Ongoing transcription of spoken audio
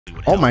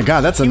Hollywood Oh my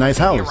God, that's a nice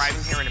house.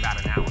 Arriving here in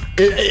about an hour.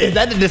 Is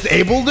that the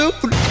disabled dude?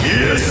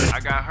 Yes. I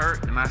got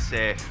hurt and I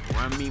said,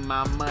 run me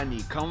my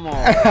money. Come on.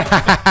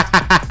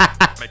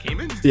 I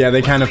came in. Yeah,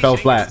 they kind of fell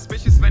flat.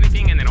 Suspicious of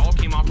anything, and then all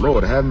came off.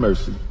 Lord have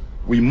mercy.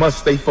 We must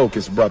stay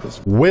focused,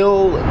 brothers.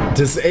 Will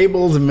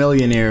disabled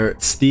millionaire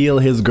steal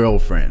his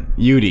girlfriend?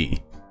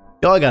 Yudi,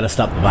 y'all gotta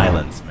stop the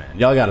violence, man.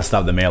 Y'all gotta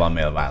stop the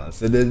male-on-male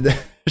violence.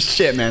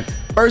 Shit, man.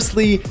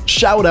 Firstly,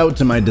 shout out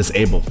to my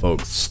disabled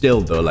folks.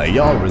 Still though, like,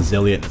 y'all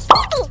resilient as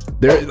fuck.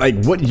 They're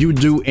like, what you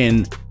do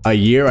in a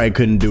year, I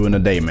couldn't do in a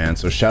day, man.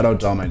 So shout out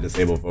to all my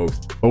disabled folks.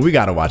 But we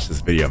gotta watch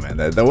this video, man.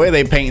 The way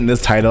they paint in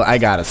this title, I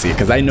gotta see it,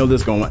 because I know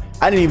this going.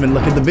 I didn't even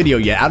look at the video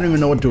yet. I don't even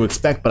know what to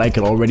expect, but I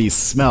could already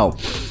smell.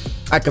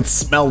 I could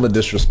smell the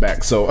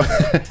disrespect. So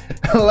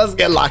let's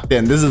get locked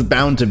in. This is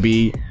bound to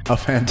be a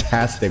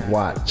fantastic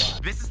watch.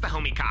 This is the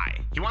homie Kai.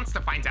 He wants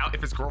to find out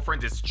if his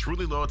girlfriend is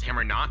truly loyal to him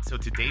or not. So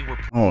today we're.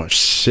 Oh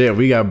shit,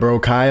 we got bro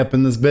Kai up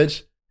in this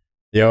bitch.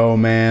 Yo,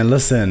 man,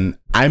 listen,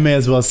 I may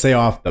as well say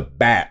off the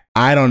bat,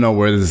 I don't know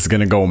where this is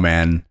gonna go,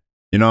 man.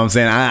 You know what I'm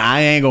saying?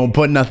 I ain't gonna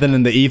put nothing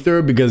in the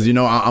ether because, you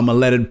know, I'm gonna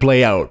let it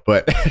play out.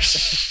 But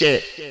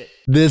shit,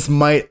 this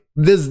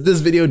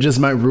video just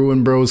might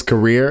ruin bro's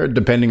career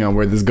depending on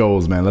where this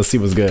goes, man. Let's see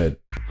what's good.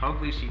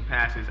 Hopefully she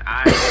passes.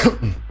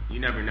 You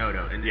never know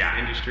though. In this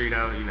industry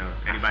though, you know,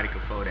 anybody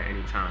could fold at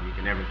any time. You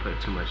can never put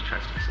too much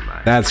trust in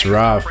somebody. That's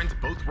rough. Friends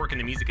both work in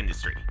the music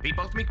industry. They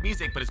both make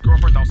music, but his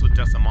girlfriend also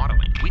does some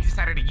modeling. We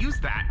decided to use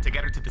that to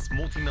get her to this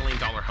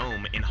multi-million-dollar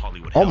home in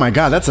Hollywood. Oh my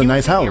God, that's a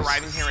nice house.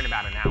 Arriving here in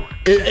about an hour.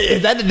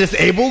 Is that the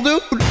disabled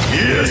dude?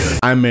 Yes.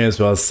 I may as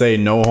well say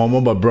no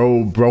homo, but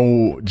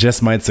bro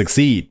just might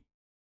succeed.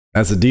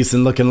 That's a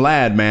decent looking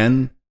lad,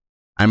 man.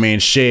 I mean,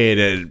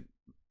 shit,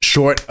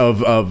 short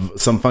of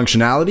some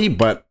functionality,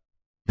 but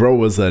bro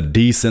was a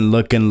decent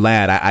looking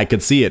lad. I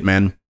could see it,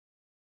 man.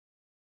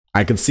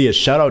 I could see it.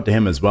 Shout out to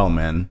him as well,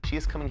 man. She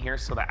is coming here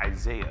so that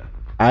Isaiah.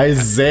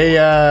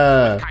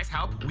 With Kai's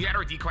help, we had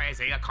our decoy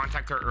Isaiah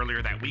contact her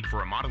earlier that week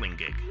for a modeling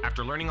gig.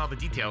 After learning all the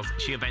details,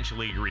 she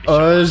eventually agreed to show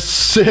Oh up.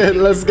 shit,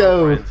 let's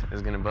go.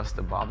 Is gonna bust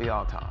the Bobby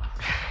Alta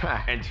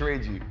and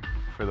trade you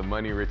for the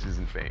money, riches,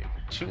 and fame.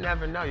 You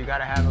never know. You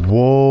gotta have a.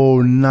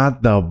 Whoa,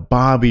 not the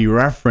Bobby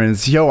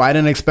reference. Yo, I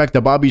didn't expect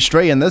a Bobby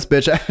Stray in this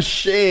bitch.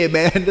 Shit,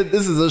 man,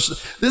 this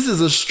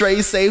is a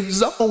stray safe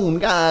zone.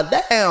 God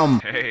damn.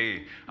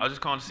 Hey, I was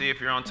just calling to see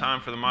if you're on time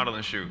for the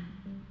modeling shoot.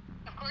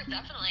 Of course,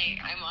 definitely.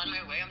 I'm on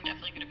my way. I'm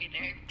definitely gonna be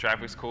there.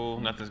 Traffic's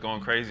cool. Nothing's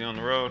going crazy on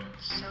the road.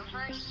 So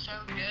far, so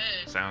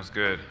good. Sounds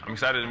good. I'm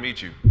excited to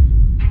meet you.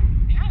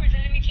 Yeah, I'm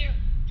excited to meet you.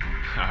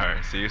 All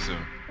right, see you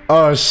soon.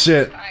 Oh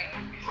shit. Bye.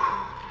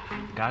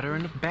 Got her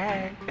in the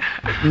bag.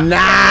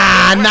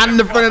 Nah, not in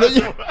the front of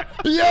the.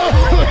 Yo.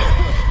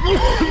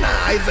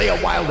 Nah, Isaiah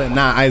wildin'.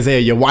 Nah, Isaiah,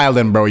 you're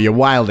wildin', bro. You're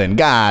wildin'.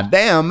 God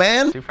damn,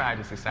 man. She probably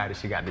just excited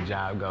she got the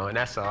job going.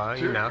 That's all,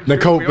 you know. The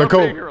coke.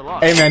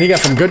 Hey, man, he got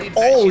some good.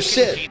 Oh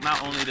shit.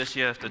 Not only does she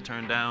have to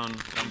turn down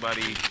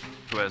somebody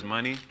who has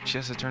money, she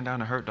has to turn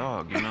down a hurt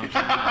dog. You know what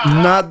I'm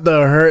saying? Not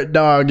the hurt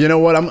dog. You know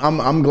what?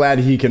 I'm glad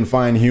he can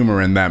find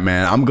humor in that,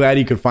 man. I'm glad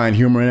he could find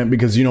humor in it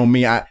because, you know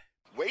me, wait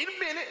a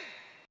minute.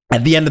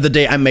 At the end of the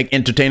day, I make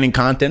entertaining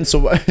content,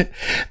 so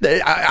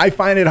I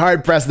find it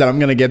hard pressed that I'm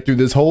gonna get through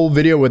this whole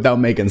video without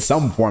making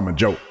some form of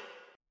joke.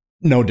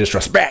 No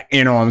disrespect,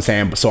 you know what I'm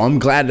saying? So I'm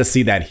glad to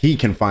see that he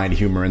can find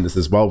humor in this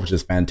as well, which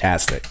is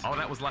fantastic. All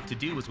that was left to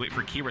do was wait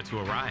for Kira to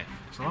arrive.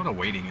 There's a lot of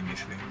waiting in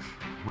these things.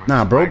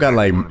 Nah, bro got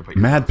like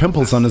mad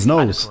pimples on his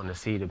I just nose. want to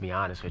see, to be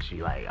honest with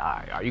you, like, all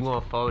right, are you gonna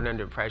fold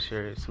under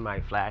pressure?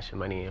 Somebody flashing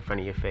money in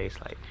front of your face,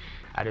 like,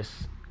 I just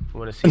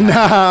want to see.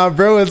 Nah,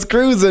 bro, it's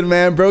cruising,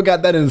 man. Bro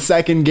got that in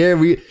second gear.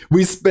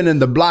 We spinning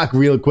the block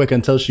real quick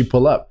until she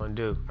pull up.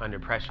 Do under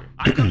pressure.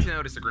 I've come to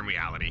notice a grim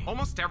reality.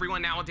 Almost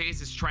everyone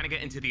nowadays is trying to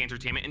get into the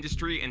entertainment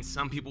industry, and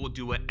some people will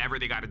do whatever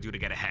they gotta do to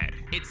get ahead.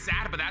 It's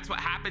sad, but that's what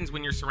happens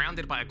when you're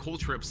surrounded by a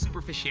culture of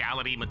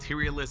superficiality,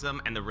 materialism,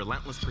 and the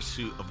relentless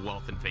pursuit of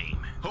wealth and fame.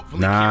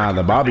 Hopefully, Nah,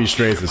 the Bobby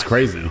Strays is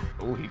crazy.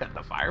 Oh, he got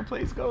the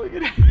fireplace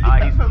going.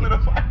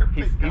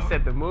 He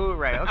set the mood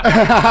right.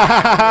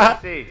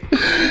 Okay.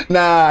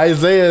 Nah,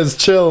 Isaiah is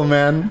chill,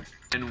 man.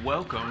 And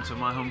welcome to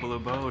my humble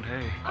abode.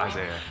 Hey,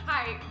 Isaiah.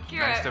 Hi, Kira.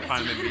 Nice to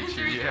finally meet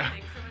you. Yeah.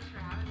 Thanks so much for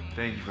having me.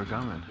 Thank you for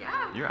coming.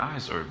 Yeah. Your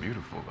eyes are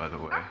beautiful, by the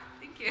way. Oh,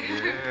 thank you.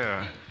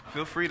 Yeah.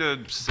 Feel free to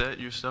set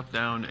your stuff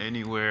down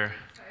anywhere.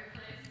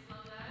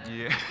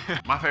 Yeah.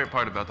 My favorite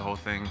part about the whole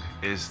thing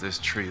is this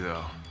tree,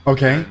 though.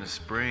 Okay. In the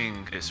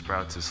spring, it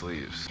sprouts its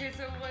leaves. Okay,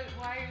 so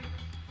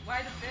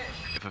why the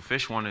fish? If a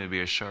fish wanted to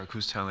be a shark,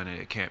 who's telling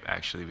it can't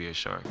actually be a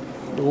shark?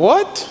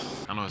 What?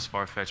 I know it's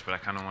far-fetched, but I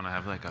kind of want to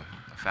have like a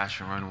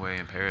fashion runway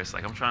in Paris.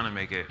 Like, I'm trying to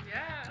make it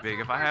big.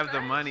 If I have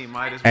the money,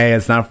 might as well. Hey,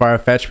 it's not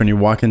far-fetched when you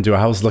walk into a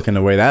house looking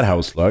the way that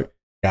house looked.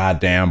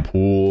 Goddamn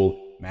pool,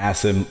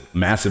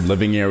 massive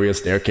living area,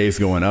 staircase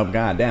going up.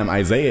 Goddamn,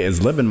 Isaiah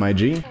is living, my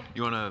G.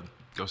 You want to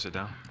go sit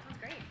down?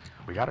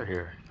 We got her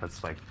here.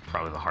 That's like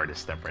probably the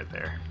hardest step right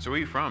there. So where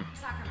you from?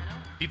 Sacramento.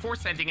 Before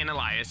sending in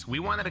Elias, we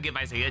wanted to give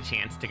Isaiah a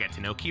chance to get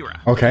to know Kira.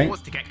 Okay. The goal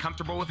was to get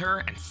comfortable with her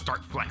and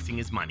start flexing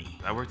his money.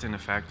 I worked in a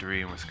factory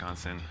in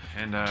Wisconsin,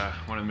 and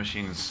one of the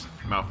machines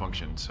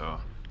malfunctioned, so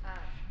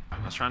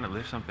I was trying to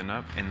lift something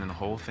up, and then the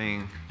whole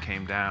thing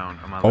came down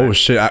on my Oh leg.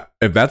 shit!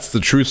 If that's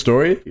the true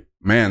story,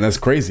 man, that's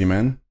crazy,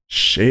 man.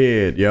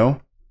 Shit,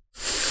 yo.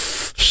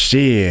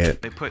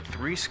 Shit. They put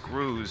 3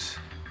 screws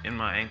in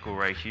my ankle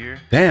right here.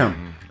 Damn.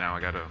 And now I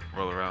gotta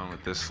roll around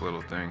with this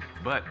little thing.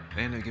 But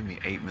they ended up giving me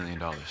 $8 million.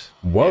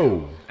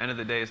 Whoa. End of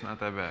the day, it's not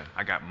that bad.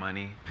 I got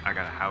money. I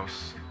got a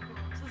house.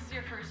 So this is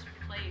your first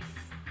place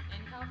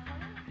in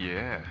California?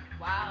 Yeah.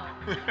 Wow.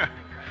 That's incredible.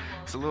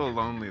 It's a little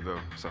lonely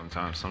though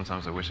sometimes.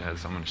 Sometimes I wish I had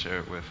someone to share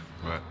it with,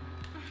 but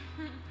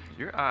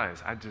your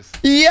eyes, I just...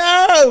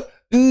 Yo!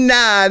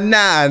 Nah,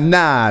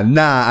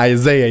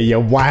 Isaiah,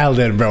 you're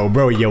wildin',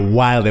 bro, you're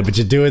wildin', but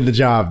you're doing the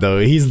job, though.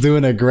 He's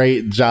doing a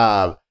great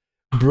job.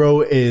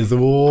 Bro is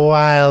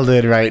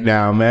wildin' right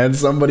now, man.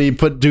 Somebody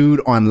put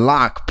dude on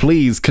lock,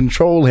 please,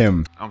 control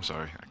him. I'm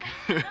sorry.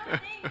 Thank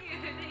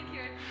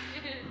you.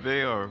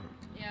 They are...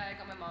 Yeah, I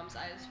got my mom's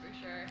eyes for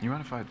sure. You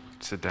mind if I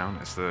sit down?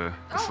 It's the...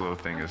 This little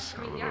thing is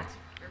a little... Yeah, it's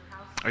your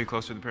house. Are you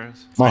close to the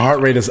parents? My heart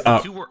rate is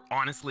up. The two were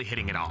honestly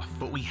hitting it off,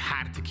 but we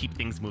had to keep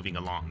things moving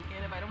along.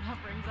 And if I don't have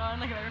rings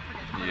on, like I never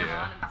forget to put them Yeah.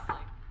 on. I'm just like,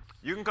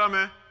 You can come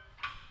in.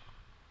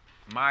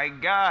 My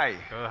guy.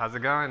 Oh, how's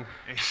it going?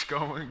 It's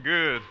going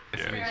good.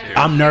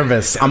 I'm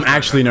nervous. I'm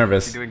actually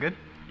nervous. You doing good?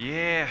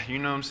 Yeah, you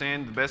know what I'm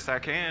saying? The best I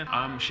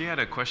can. She had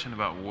a question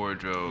about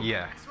wardrobe.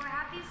 Yeah. So I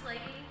have these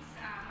leggings.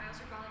 I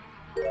also got like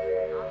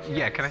a couple.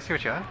 Yeah, can I see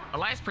what you have?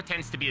 Elias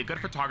pretends to be a good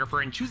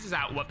photographer and chooses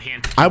out what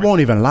pants. I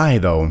won't even lie,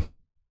 though.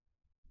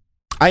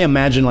 I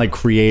imagine like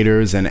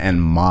creators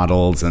and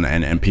models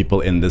and people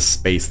in this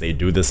space, they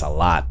do this a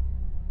lot.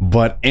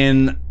 But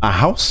in a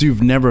house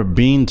you've never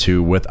been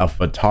to with a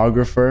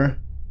photographer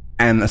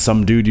and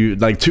some dude you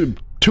like two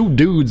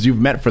dudes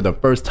you've met for the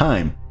first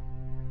time,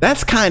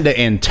 that's kind of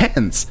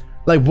intense.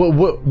 Like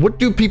what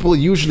do people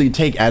usually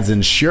take as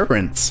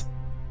insurance?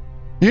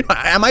 You know,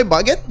 am I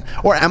bugging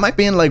or am I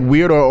being like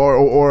weird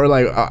or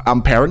like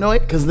I'm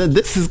paranoid? Because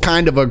this is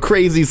kind of a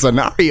crazy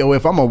scenario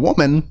if I'm a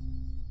woman.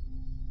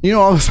 You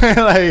know what I'm saying?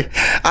 Like,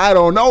 I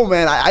don't know,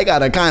 man. I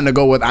gotta kind of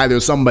go with either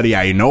somebody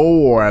I know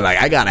or like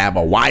I gotta have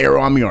a wire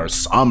on me or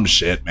some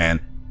shit, man.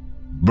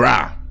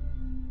 Bruh.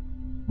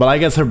 But I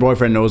guess her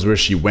boyfriend knows where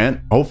she went.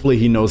 Hopefully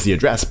he knows the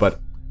address. But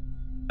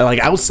like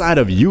outside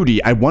of Yudi,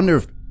 I wonder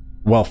if,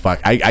 well,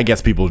 fuck, I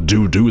guess people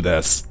do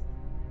this.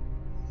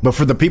 But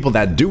for the people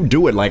that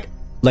do it, like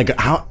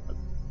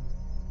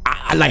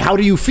how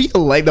do you feel?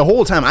 Like the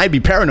whole time I'd be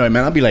paranoid,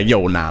 man. I'd be like,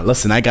 yo, nah,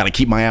 listen, I gotta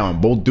keep my eye on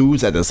both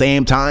dudes at the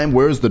same time.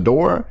 Where's the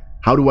door?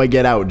 How do I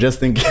get out?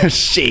 Just in case.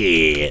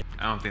 Shit.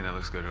 I don't think that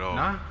looks good at all.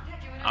 No?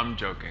 I'm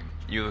joking.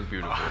 You look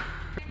beautiful.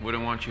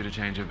 Wouldn't want you to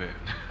change a bit.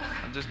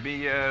 I'll just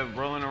be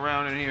rolling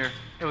around in here.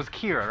 It was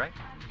Kira, right?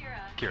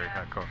 Kira,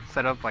 yeah, cool.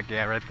 Set up like,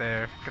 yeah, right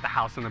there. Get the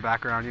house in the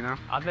background, you know?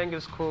 I think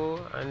it's cool.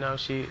 I know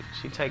she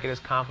take it as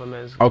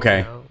compliments. Okay.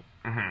 You know,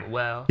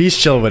 well, He's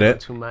chill with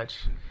it. too much.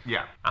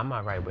 Yeah. I'm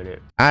all right with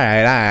it. All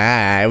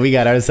right. We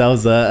got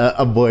ourselves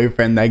a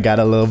boyfriend that got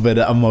a little bit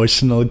of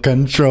emotional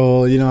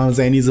control. You know what I'm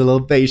saying? He's a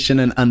little patient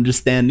and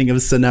understanding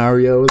of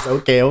scenarios.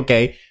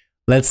 Okay.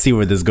 Let's see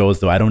where this goes,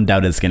 though. I don't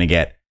doubt it's going to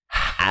get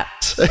hot.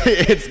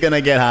 It's going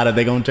to get hotter.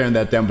 They're going to turn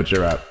that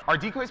temperature up. Our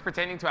decoy is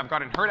pretending to have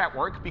gotten hurt at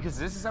work because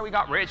this is how he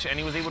got rich and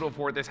he was able to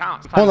afford this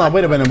house. Hold on.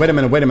 Wait a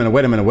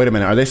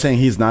minute. Are they saying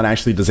he's not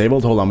actually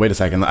disabled? Hold on. Wait a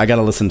second. I got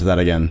to listen to that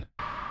again.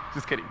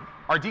 Just kidding.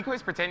 Our decoy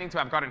is pretending to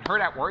have gotten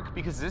hurt at work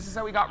because this is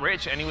how he got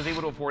rich and he was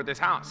able to afford this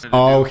house.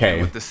 Okay.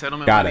 With the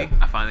settlement Got money, it.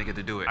 I finally get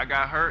to do it. I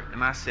got hurt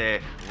and I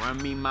said,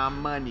 run me my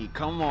money.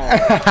 Come on.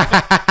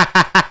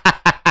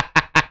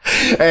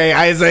 Hey,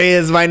 Isaiah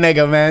is my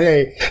nigga, man.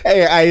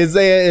 Hey,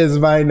 Isaiah is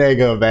my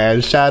nigga, man.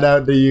 Shout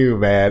out to you,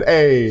 man.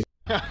 Hey.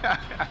 Oh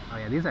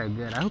yeah, these are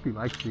good. I hope he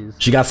likes these.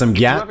 She got some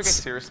If you ever get gaps.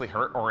 seriously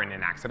hurt or in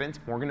an accident,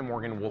 Morgan &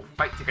 Morgan will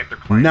fight to get their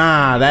clients.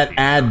 Nah, that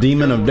ad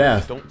demon of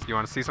death. You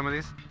want to see some of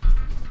these?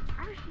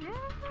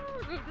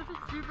 this is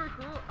super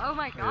cool. Oh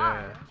my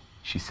god.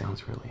 She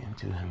sounds really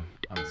into him.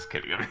 I'm just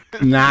kidding.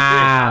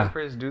 Nah.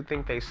 Photographers do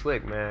think they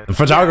slick, man.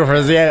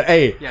 Photographers, yeah.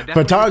 Hey, definitely.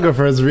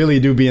 photographers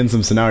really do be in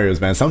some scenarios,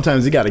 man.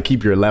 Sometimes you got to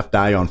keep your left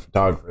eye on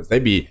photographers. They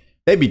be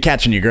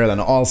catching your girl in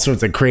all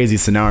sorts of crazy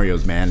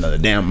scenarios, man. The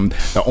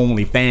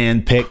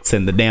OnlyFans pics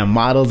and the damn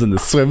models and the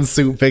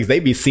swimsuit pics. They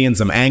be seeing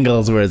some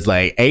angles where it's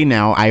like, hey,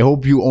 now I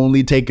hope you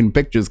only taking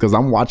pictures because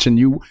I'm watching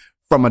you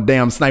from a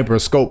damn sniper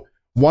scope.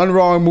 One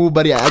wrong move,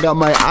 buddy. I got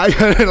my eye.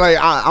 Like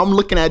I'm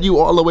looking at you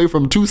all the way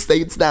from 2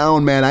 states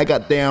down, man. I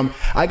got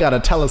a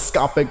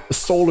telescopic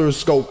solar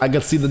scope. I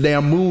can see the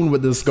damn moon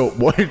with this scope,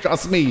 boy.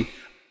 Trust me,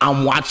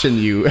 I'm watching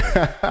you.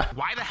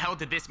 Why the hell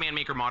did this man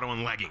make her model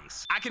in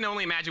leggings? I can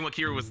only imagine what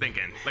Kira was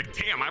thinking. Like,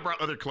 damn, I brought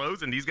other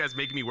clothes and these guys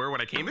making me wear what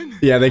I came in?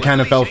 Yeah, they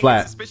kind of fell Shane was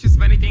flat. Suspicious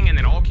of anything and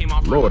then all came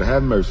off. Lord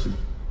have mercy.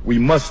 We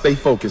must stay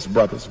focused,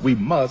 brothers. We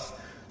must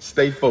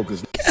stay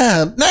focused.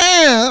 God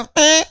damn,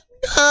 man.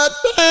 God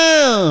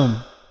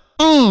damn.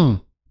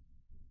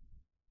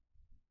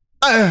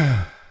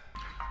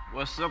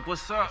 What's up?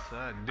 What's up?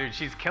 Dude,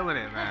 she's killing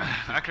it, man.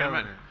 I can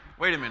imagine.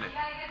 Wait a minute. Yeah,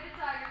 I get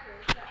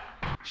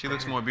photographers. She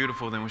looks more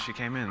beautiful than when she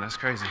came in. That's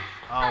crazy.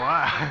 Oh,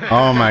 wow.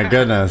 Oh my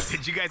goodness.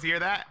 Did you guys hear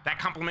that? That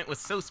compliment was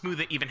so smooth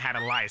it even had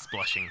Elias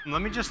blushing.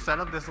 Let me just set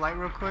up this light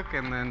real quick,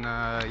 and then,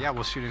 yeah,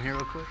 we'll shoot in here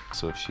real quick.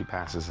 So if she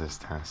passes this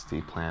test, do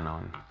you plan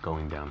on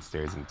going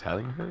downstairs and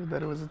telling her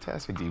that it was a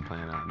test, or do you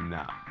plan on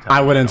not?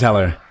 I wouldn't tell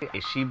her.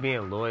 If she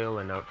being loyal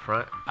and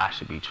upfront, I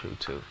should be true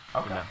too.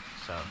 Okay. You know,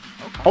 so.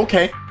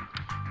 Okay.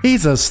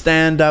 He's a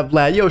stand-up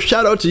lad. Yo,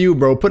 shout out to you,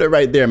 bro. Put it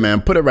right there,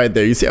 man. Put it right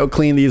there. You see how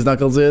clean these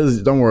knuckles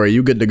is? Don't worry,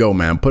 you good to go,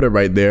 man. Put it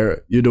right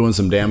there. You're doing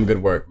some damn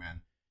good work,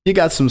 man. You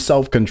got some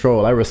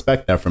self-control. I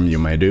respect that from you,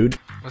 my dude.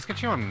 Let's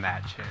get you on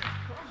that chair.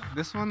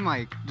 This one,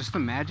 like, just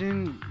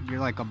imagine you're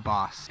like a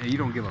boss and you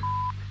don't give a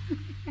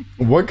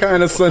What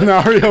kind of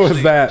scenario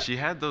is that? She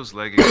had those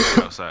leggings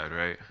outside,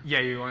 right?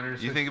 Yeah, you want her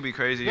to You think it'd be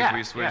crazy yeah, if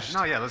we switched? Yeah.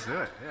 No, yeah, let's do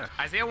it. Yeah.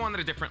 Isaiah wanted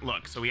a different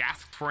look, so he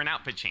asked for an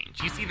outfit change.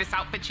 You see, this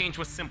outfit change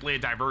was simply a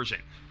diversion.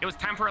 It was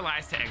time for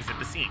Elias to exit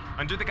the scene,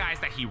 under the guise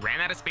that he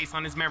ran out of space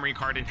on his memory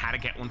card and had to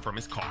get one from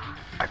his car.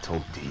 I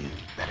told Dee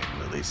that it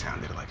really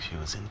sounded like she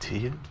was into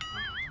you,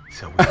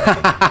 so we were thinking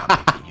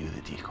about making you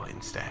the decoy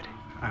instead.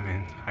 I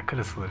mean, I could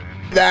have slid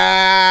in.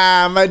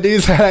 Nah, my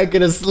dude said I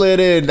could have slid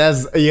in.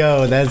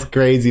 That's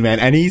crazy, man.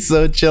 And he's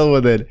so chill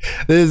with it.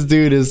 This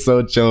dude is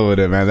so chill with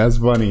it, man. That's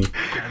funny.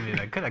 I mean,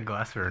 I could have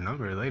glassed her a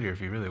number later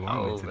if you really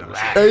wanted me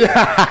to.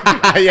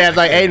 Yeah, it's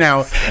like, hey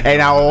now,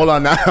 hold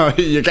on now.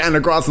 You're kind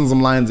of crossing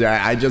some lines here.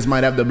 I just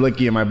might have the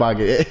blicky in my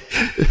pocket.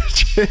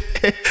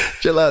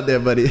 Chill out there,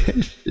 buddy.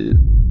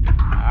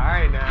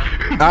 Alright now.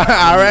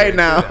 All right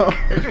now.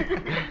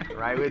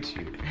 Right with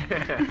you.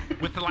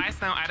 With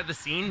Elias now out of the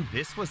scene,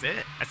 this was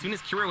it. As soon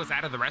as Kira was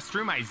out of the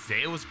restroom,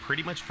 Isaiah was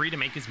pretty much free to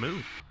make his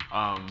move.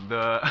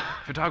 The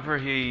photographer,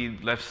 he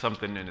left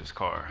something in his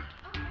car.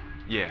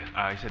 Yeah,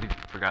 he said he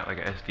forgot like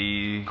an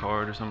SD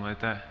card or something like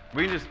that.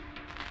 We can just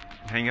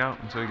hang out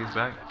until he gets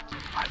back. All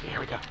right, here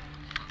we go.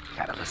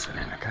 Gotta listen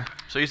in, okay?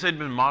 So you said you've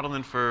been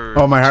modeling for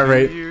Oh, my heart 2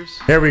 rate. years?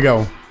 Here we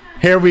go.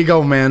 Here we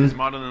go, man. Is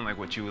modeling like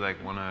what you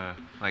like wanna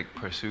like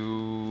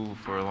pursue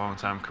for a long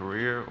time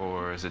career,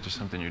 or is it just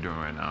something you're doing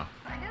right now?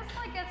 I guess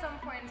like at some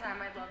point in time,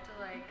 I'd love to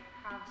like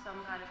have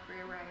some kind of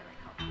career where I like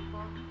help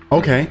people.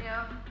 Okay. You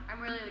know,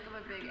 I'm a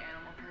big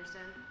animal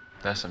person.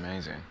 That's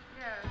amazing.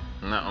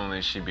 Yeah. Not only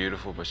is she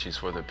beautiful, but she's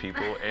for the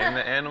people and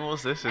the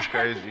animals. This is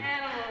crazy.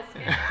 Animals,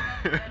 yeah.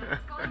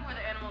 Going for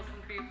the animals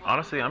and people.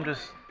 Honestly,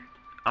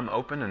 I'm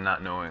open to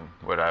not knowing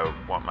what I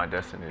want my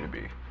destiny to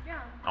be. Yeah.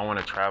 I want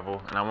to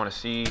travel and I want to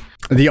see.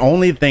 The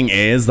only thing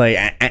is, like,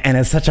 and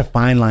it's such a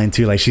fine line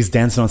too. Like, she's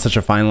dancing on such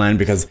a fine line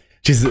because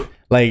she's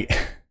like,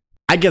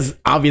 I guess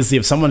obviously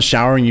if someone's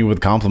showering you with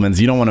compliments,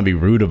 you don't want to be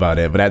rude about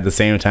it. But at the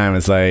same time,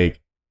 it's like,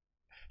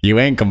 you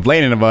ain't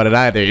complaining about it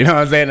either. You know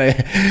what I'm saying?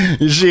 Like,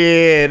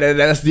 shit,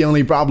 that's the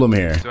only problem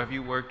here. So have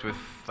you worked with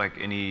like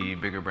any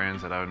bigger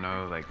brands that I would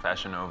know, like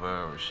Fashion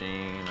Nova or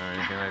Shein or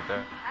anything like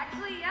that?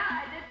 Actually, yeah,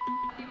 I did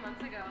a few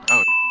months ago.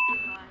 Oh.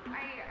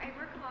 I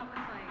work a lot with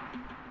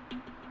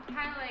like,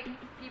 kind of like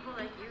people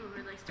like you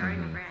who are like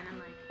starting a brand and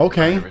like.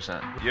 Okay.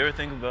 100%. You ever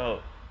think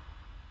about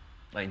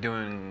like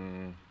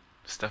doing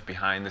stuff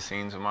behind the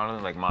scenes of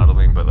modeling, like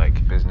modeling, but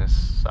like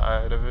business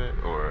side of it,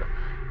 or?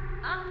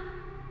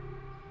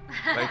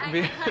 Like, what do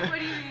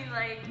you mean,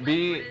 like?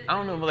 I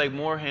don't know, but like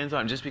more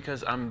hands-on, just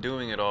because I'm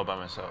doing it all by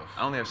myself.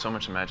 I only have so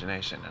much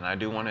imagination, and I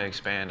do want to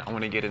expand. I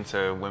want to get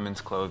into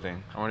women's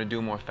clothing. I want to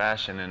do more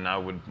fashion, and I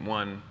would,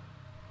 one,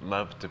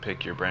 love to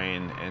pick your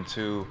brain, and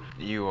two,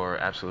 you are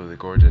absolutely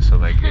gorgeous. So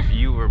like, if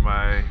you were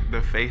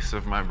the face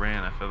of my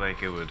brand, I feel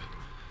like it would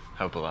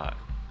help a lot.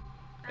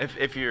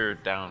 If you're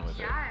down with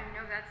it. Yeah,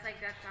 no, that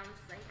sounds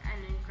like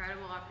an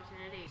incredible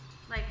opportunity.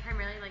 Like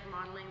primarily like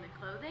modeling the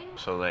clothing.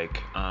 So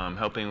like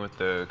helping with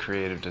the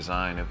creative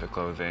design of the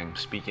clothing,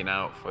 speaking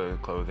out for the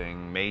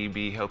clothing,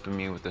 maybe helping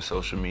me with the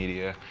social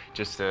media,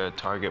 just to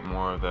target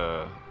more of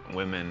the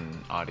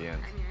women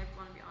audience. I mean, I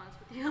want to be honest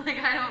with you,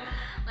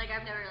 like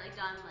I've never like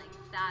done like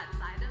that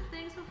side of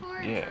things before.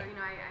 Yeah. So you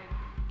know,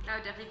 that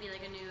would definitely be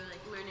like a new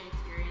like learning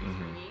experience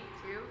for me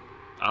too.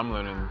 I'm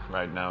learning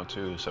right now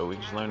too, so we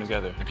can just learn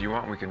together. If you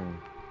want, we can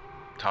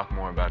talk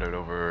more about it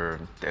over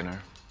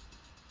dinner.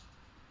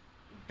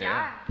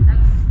 Yeah,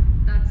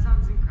 that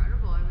sounds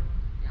incredible.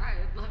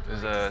 I'd love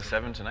to. Is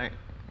 7 tonight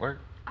work?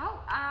 Oh,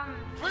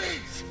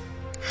 Please!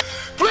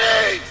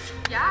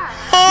 yeah.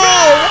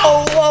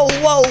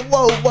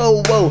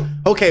 Whoa.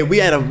 Okay,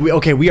 we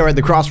are at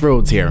the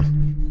crossroads here.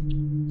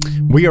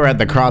 We are at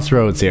the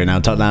crossroads here. Now,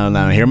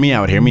 hear me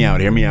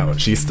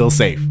out. She's still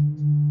safe.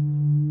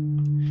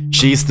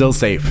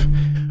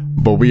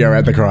 But we are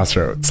at the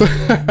crossroads.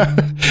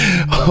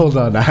 Hold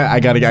on,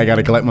 I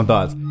gotta collect my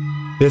thoughts.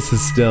 This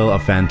is still a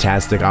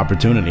fantastic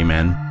opportunity,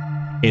 man.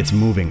 It's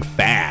moving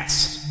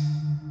fast.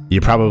 You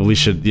probably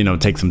should,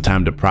 take some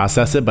time to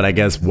process it, but I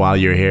guess while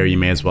you're here, you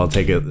may as well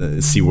take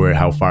it, see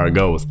how far it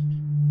goes.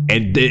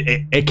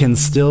 It can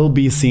still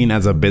be seen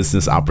as a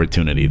business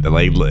opportunity.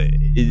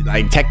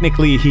 Like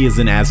technically, he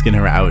isn't asking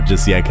her out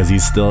just yet because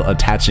he's still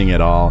attaching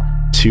it all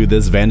to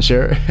this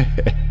venture.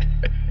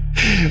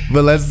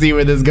 But let's see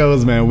where this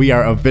goes, man. We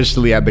are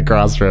officially at the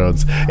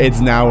crossroads. It's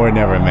now or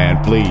never,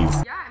 man. Please.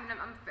 Yeah,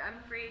 I'm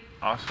free.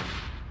 Awesome.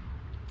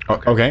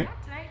 Okay. Yeah,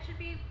 tonight should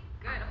be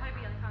good. I'll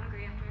probably be like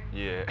hungry after.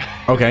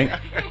 Yeah. Okay.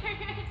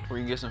 We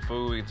can get some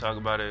food, we can talk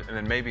about it, and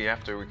then maybe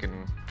after we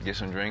can get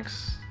some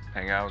drinks,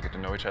 hang out, get to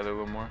know each other a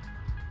little more.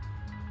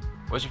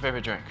 What's your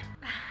favorite drink?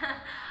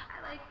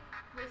 I like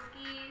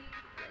whiskey.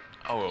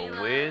 Oh, tequila.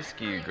 a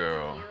whiskey Like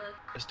girl. tequila.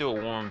 Let's do a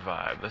warm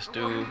vibe.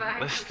 Warm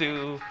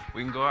vibe.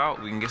 We can go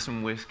out, we can get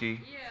some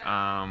whiskey.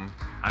 Yeah.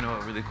 I know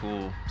a really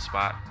cool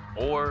spot.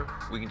 Or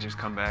we can just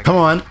come back. Come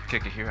on.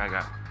 Kick it here. I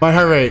got My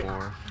heart rate.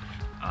 Or,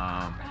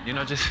 you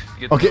know, just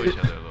get to know each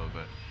other a little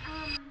bit.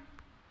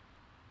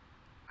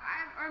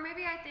 Or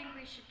maybe I think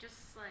we should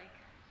just like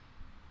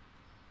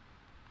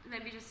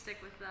maybe just stick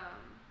with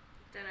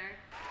dinner.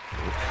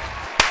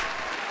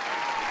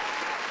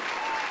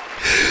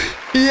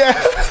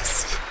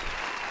 Yes.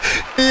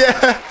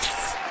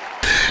 Yes.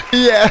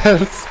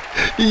 Yes.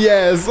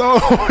 Yes.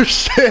 Oh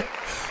shit.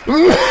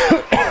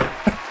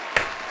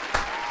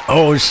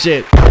 Oh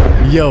shit.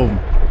 Yo.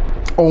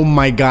 Oh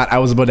my god. I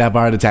was about to have a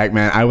heart attack,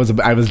 man. I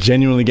was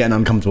genuinely getting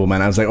uncomfortable,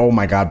 man. I was like, oh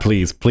my god,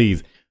 please,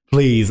 please,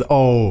 please.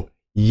 Oh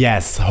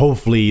yes.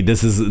 Hopefully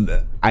this is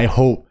I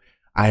hope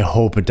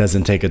it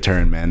doesn't take a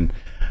turn, man.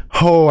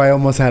 Oh, I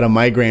almost had a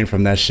migraine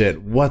from that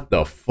shit. What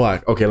the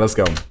fuck? Okay, let's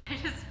go. I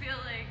just feel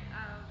like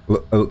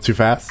A little too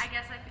fast? I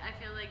guess I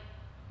feel like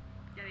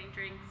getting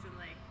drinks and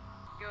like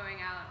going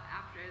out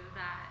after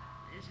that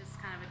is just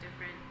kind of a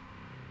different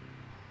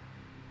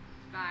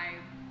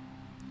vibe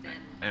than.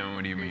 And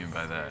what do you mean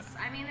by that?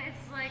 I mean,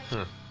 it's like I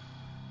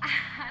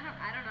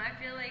don't know. I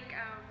feel like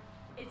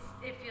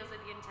it feels like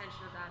the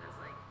intention of that is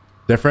like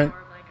Different?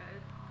 more of like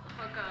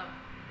a hookup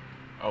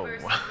Oh,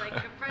 versus wow. like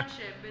a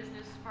friendship,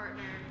 business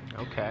partner.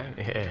 Okay.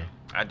 Yeah.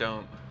 I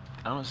don't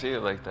see it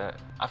like that.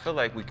 I feel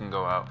like we can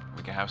go out,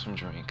 we can have some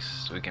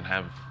drinks, we can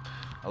have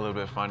a little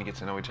bit of fun, get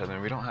to know each other,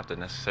 and we don't have to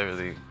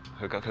necessarily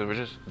hook up because we're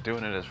just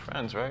doing it as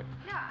friends, right?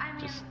 Yeah, I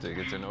mean. Just to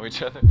get to know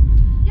each other.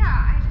 Yeah,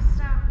 I just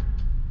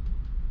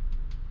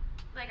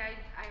like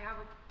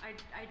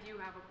I do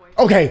have a boyfriend.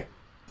 Okay.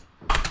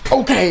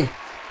 Okay.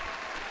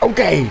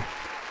 Okay.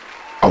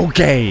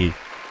 Okay.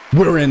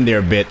 We're in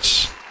there,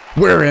 bitch.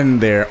 We're in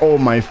there. Oh,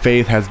 my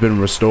faith has been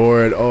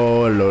restored.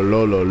 Oh, lo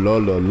lo lo lo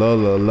lo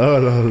lo lo lo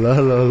lo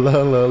lo lo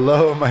lo lo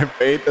lo. My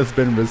faith has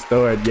been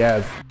restored.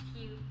 Yes.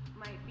 He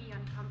might be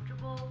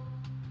uncomfortable.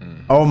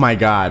 Oh my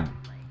God.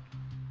 Like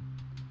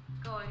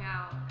going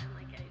out and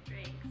like getting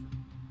drinks.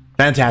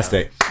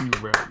 Fantastic.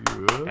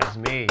 That's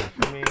me.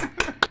 For me.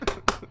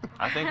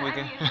 I think we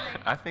can.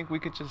 I think we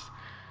could just.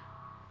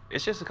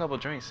 It's just a couple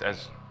drinks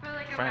as But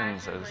like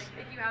friends. imagine, As like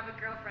if you have a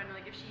girlfriend,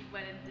 like if she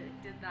went and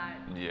did that.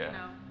 yeah. You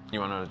know. You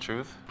want to know the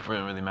truth? It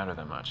wouldn't really matter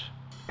that much.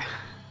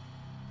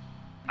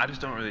 I just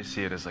don't really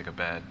see it as like a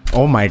bad.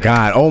 Oh my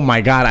God. Oh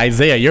my God.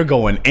 Isaiah, you're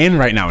going in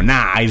right now.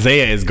 Nah,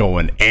 Isaiah is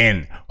going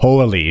in.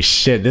 Holy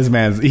shit. This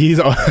man's, he's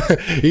an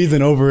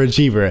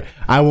overachiever.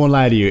 I won't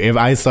lie to you. If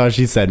I saw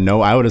she said no,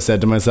 I would have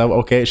said to myself,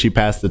 okay, she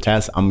passed the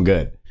test. I'm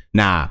good.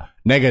 Nah,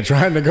 nigga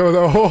trying to go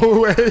the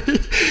whole way.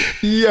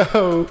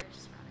 Yo.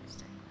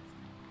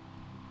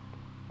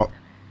 Oh,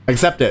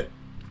 accept it.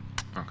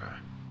 Okay.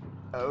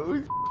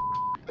 Oh.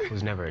 It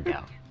was never a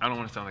doubt. I don't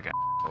want to sound like an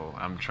asshole.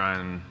 I'm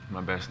trying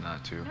my best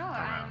not to. No,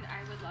 around.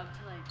 I would love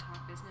to like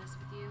talk business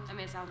with you. I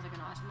mean, it sounds like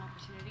an awesome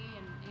opportunity,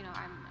 and you know,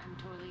 I'm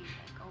totally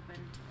like open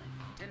to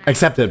like dinner.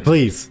 Accept it,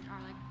 please. Or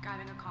like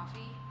grabbing a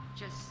coffee.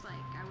 Just like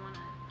I want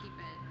to keep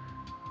it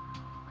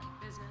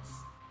like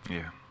business.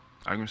 Yeah,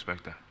 I can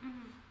respect that.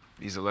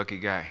 He's a lucky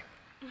guy.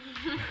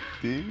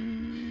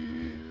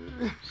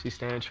 She's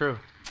staying true.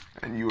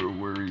 And you were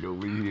worried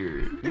over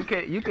here.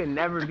 You can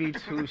never be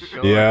too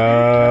sure.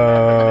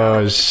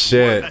 Yo,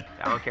 shit.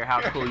 I don't care how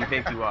cool you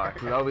think you are.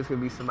 There's always gonna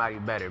be somebody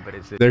better, but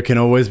it's just, There can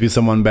always be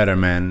someone better,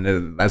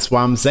 man. That's what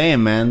I'm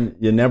saying, man.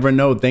 You never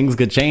know. Things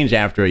could change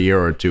after a year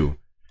or two.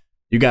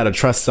 You got to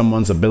trust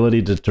someone's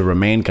ability to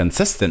remain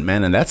consistent,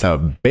 man. And that's a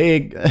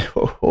big,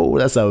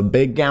 that's a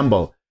big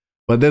gamble.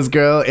 But this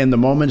girl, in the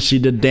moment, she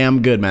did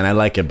damn good, man. I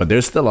like it. But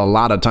there's still a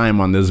lot of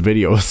time on this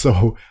video.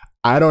 So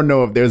I don't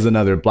know if there's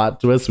another plot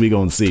twist. We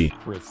gonna see.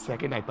 For a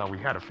second, I thought we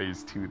had a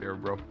phase 2 there,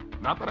 bro.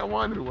 Not that I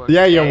wanted one.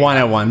 Yeah, you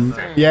wanted one.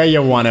 Yeah,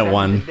 you wanted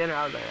one. dinner,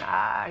 I was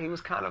like, he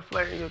was kind of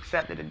flirting. You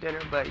accepted the dinner,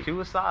 but she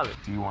was solid.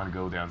 Do you want to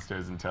go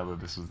downstairs and tell her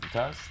this was the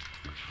test?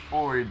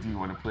 Or do you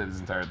want to play this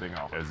entire thing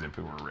off as if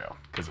it were real?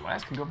 Because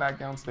Lash can go back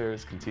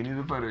downstairs, continue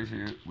the photo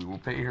shoot. We will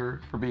pay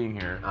her for being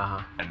here.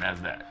 And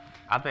that's that.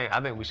 I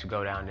think we should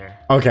go down there.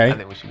 Okay. I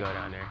think we should go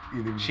down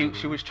there.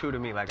 She was true to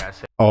me, like I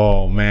said.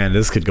 Oh man,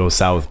 this could go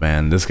south,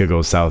 man. This could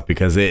go south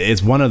because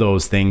it's one of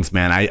those things,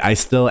 man. I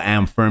still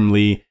am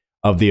firmly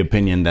of the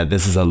opinion that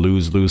this is a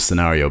lose-lose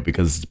scenario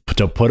because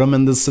to put them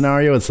in this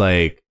scenario, it's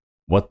like,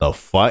 what the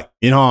fuck?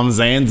 You know what I'm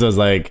saying? So it's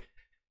like,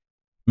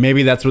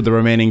 maybe that's what the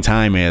remaining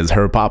time is,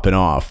 her popping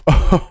off.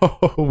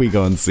 We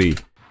gonna see.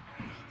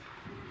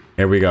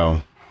 Here we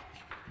go.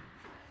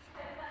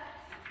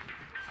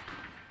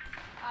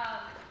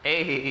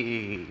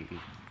 Hey.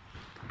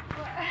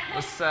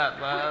 What's up,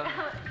 love?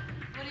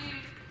 What are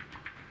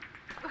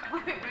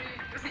you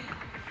doing?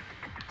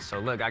 So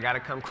look, I gotta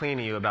come clean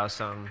to you about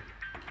something.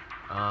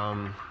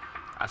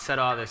 I set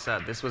all this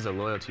up. This was a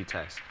loyalty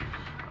test.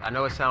 I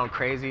know it sounds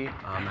crazy.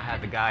 I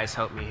had the guys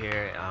help me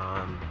here.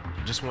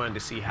 Just wanted to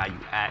see how you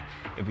act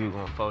if you were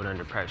gonna fold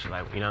under pressure,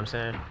 like, you know what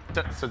I'm saying?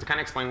 So to kind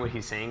of explain what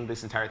he's saying,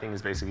 this entire thing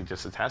is basically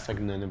just a test, like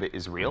none of it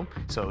is real.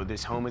 So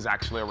this home is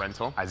actually a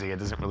rental. Isaiah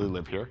doesn't really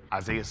live here.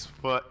 Isaiah's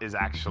foot is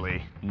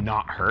actually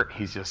not hurt.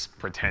 He's just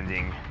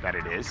pretending that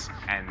it is.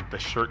 And the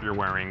shirt you're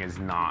wearing is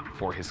not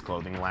for his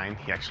clothing line.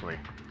 He actually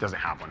doesn't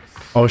have one.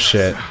 Oh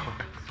shit.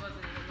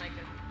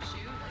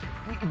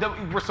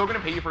 We're still gonna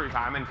pay you for your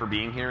time and for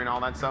being here and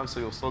all that stuff, so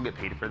you'll still get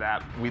paid for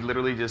that. We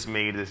literally just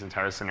made this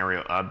entire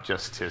scenario up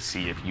just to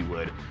see if you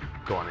would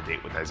go on a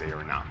date with Isaiah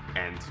or not.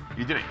 And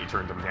you didn't. You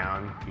turned him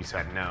down. You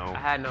said no. I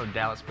had no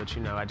doubts, but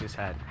you know, I just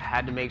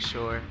had to make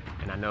sure.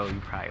 And I know you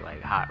probably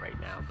like hot right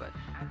now, but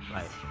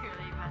like.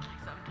 Secretly, you had like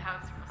some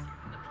doubts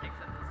for the place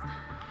of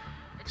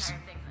this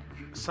entire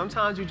thing. Like.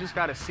 Sometimes you just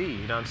gotta see,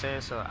 you know what I'm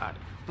saying? So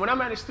when I'm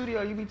at the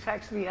studio, you be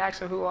texting me,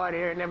 asking who are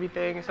there and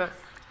everything and stuff.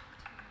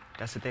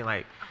 That's the thing,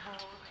 like.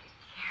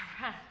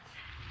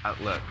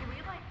 Look. Can we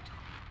like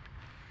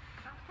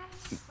talk about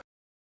this?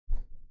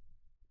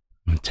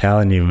 I'm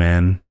telling you,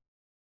 man.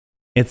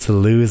 It's a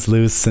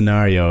lose-lose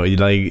scenario.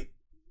 The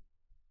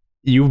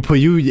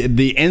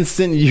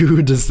instant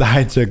you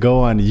decide to go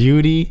on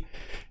Yudi,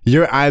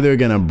 you're either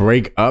gonna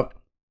break up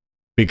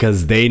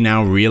because they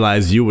now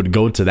realize you would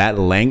go to that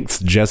lengths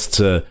just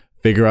to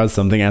figure out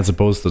something as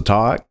opposed to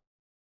talk,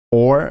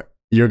 or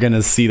you're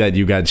gonna see that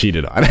you got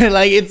cheated on.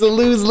 Like, it's a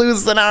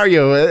lose-lose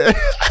scenario.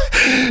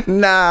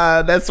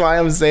 Nah, that's why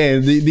I'm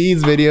saying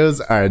these videos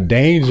are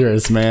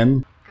dangerous,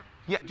 man.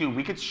 Yeah, dude,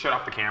 we could shut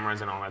off the cameras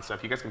and all that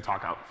stuff. You guys can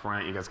talk out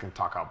front. You guys can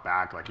talk out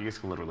back. Like, you guys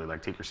can literally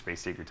like take your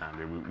space, take your time,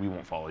 dude. We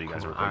won't follow you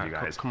guys or record you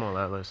guys. Come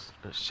on, let's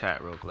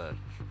chat real quick.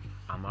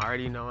 I'm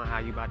already knowing how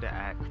you about to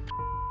act.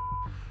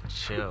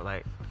 Chill,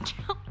 like.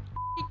 Chill.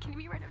 Can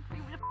you right now?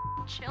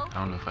 Chill. I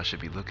don't know if I should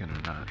be looking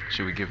or not.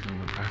 Should we give them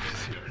the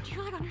privacy? Do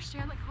you like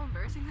understand like how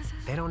embarrassing this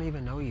is? They don't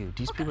even know you.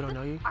 These people don't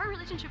know you. Our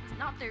relationship is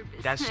not their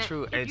business. That's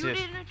true. If you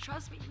didn't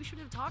trust me, you should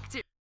have talked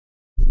to.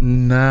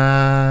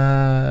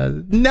 Nah,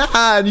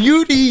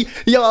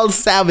 y'all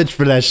savage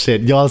for that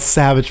shit. Y'all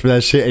savage for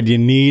that shit, and you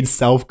need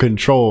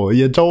self-control.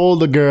 You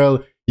told the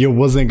girl you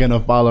wasn't gonna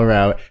follow her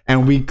out,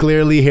 and we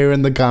clearly hear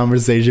in the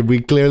conversation,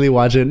 we clearly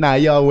watch it. Nah,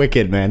 y'all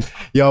wicked, man.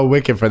 Y'all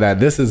wicked for that.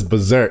 This is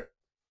berserk.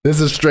 This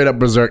is straight up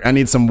berserk. I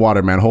need some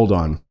water, man. Hold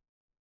on.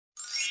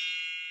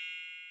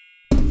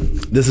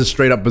 This is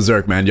straight up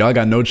berserk, man. Y'all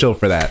got no chill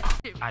for that.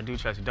 I do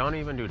trust you. Don't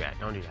even do that.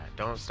 Don't do that.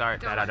 Don't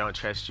start that I don't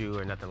trust you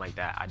or nothing like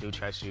that. I do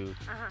trust you.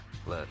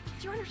 Look.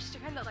 Do you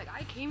understand that like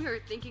I came here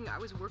thinking I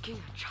was working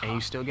a job? And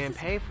you still getting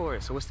paid for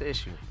it. So what's the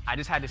issue? I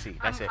just had to see.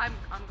 That's it. I'm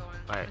going.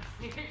 All right.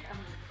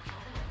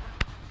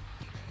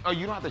 Oh,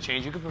 you don't have to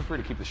change. You can feel free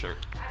to keep the shirt.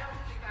 I don't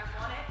think I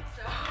want it,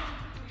 so.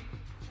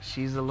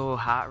 She's a little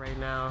hot right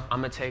now. I'm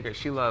gonna take her.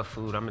 She loves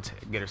food. I'm gonna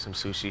get her some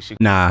sushi.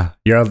 Nah,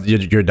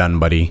 you're done,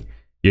 buddy.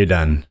 You're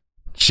done.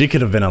 She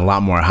could have been a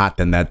lot more hot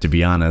than that, to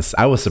be honest.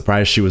 I was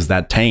surprised she was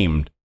that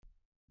tamed.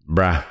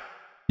 Bruh,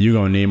 you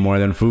gonna need more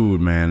than food,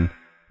 man.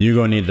 You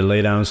gonna need to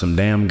lay down some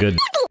damn good.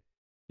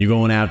 You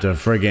gonna have to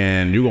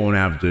friggin',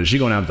 she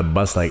gonna have to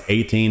bust like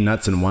 18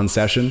 nuts in one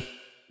session.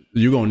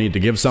 You gonna need to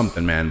give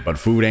something, man, but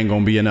food ain't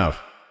gonna be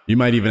enough. You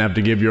might even have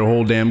to give your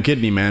whole damn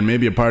kidney, man.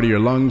 Maybe a part of your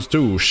lungs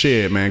too.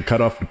 Shit, man, cut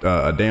off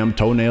a damn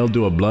toenail,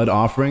 do a blood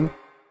offering.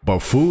 But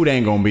food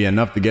ain't gonna be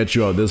enough to get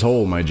you out of this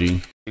hole, my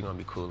G. You're gonna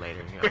be cool later,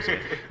 you know what I'm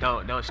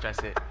saying? Don't stress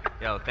it.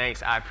 Yo,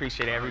 thanks. I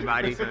appreciate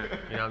everybody. You know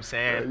what I'm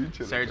saying?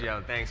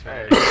 Sergio, thanks,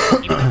 man.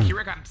 Even though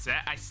Kira got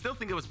upset, I still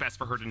think it was best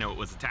for her to know it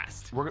was a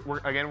test. We're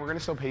gonna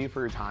still pay you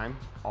for your time,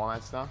 all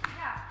that stuff.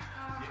 Yeah.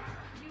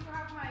 You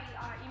have my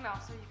email,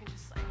 so you can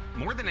just like.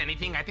 More than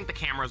anything, I think the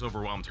cameras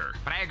overwhelmed her.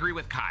 But I agree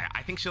with Kai.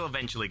 I think she'll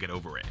eventually get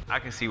over it. I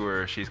can see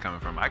where she's coming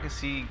from. I can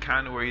see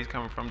kind of where he's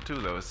coming from too,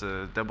 though. It's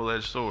a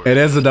double-edged sword. It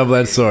is a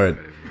double-edged sword.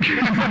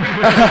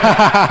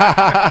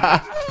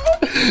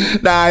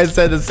 Nah, I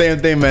said the same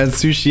thing, man.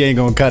 Sushi ain't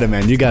gonna cut it,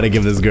 man. You gotta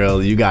give this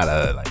girl, you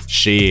gotta, like,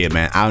 shit,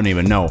 man. I don't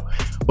even know.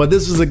 But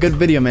this was a good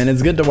video, man.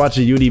 It's good to watch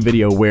a Yudi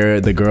video where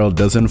the girl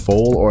doesn't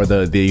fold or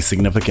the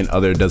significant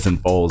other doesn't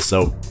fold.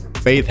 So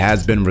faith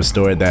has been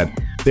restored that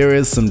there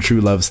is some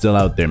true love still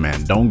out there,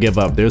 man. Don't give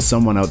up. There's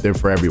someone out there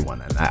for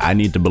everyone. And I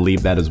need to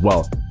believe that as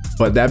well.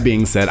 But that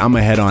being said, I'm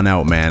gonna head on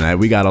out, man.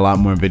 We got a lot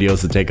more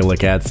videos to take a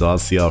look at, so I'll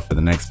see y'all for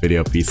the next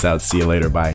video. Peace out. See you later. Bye.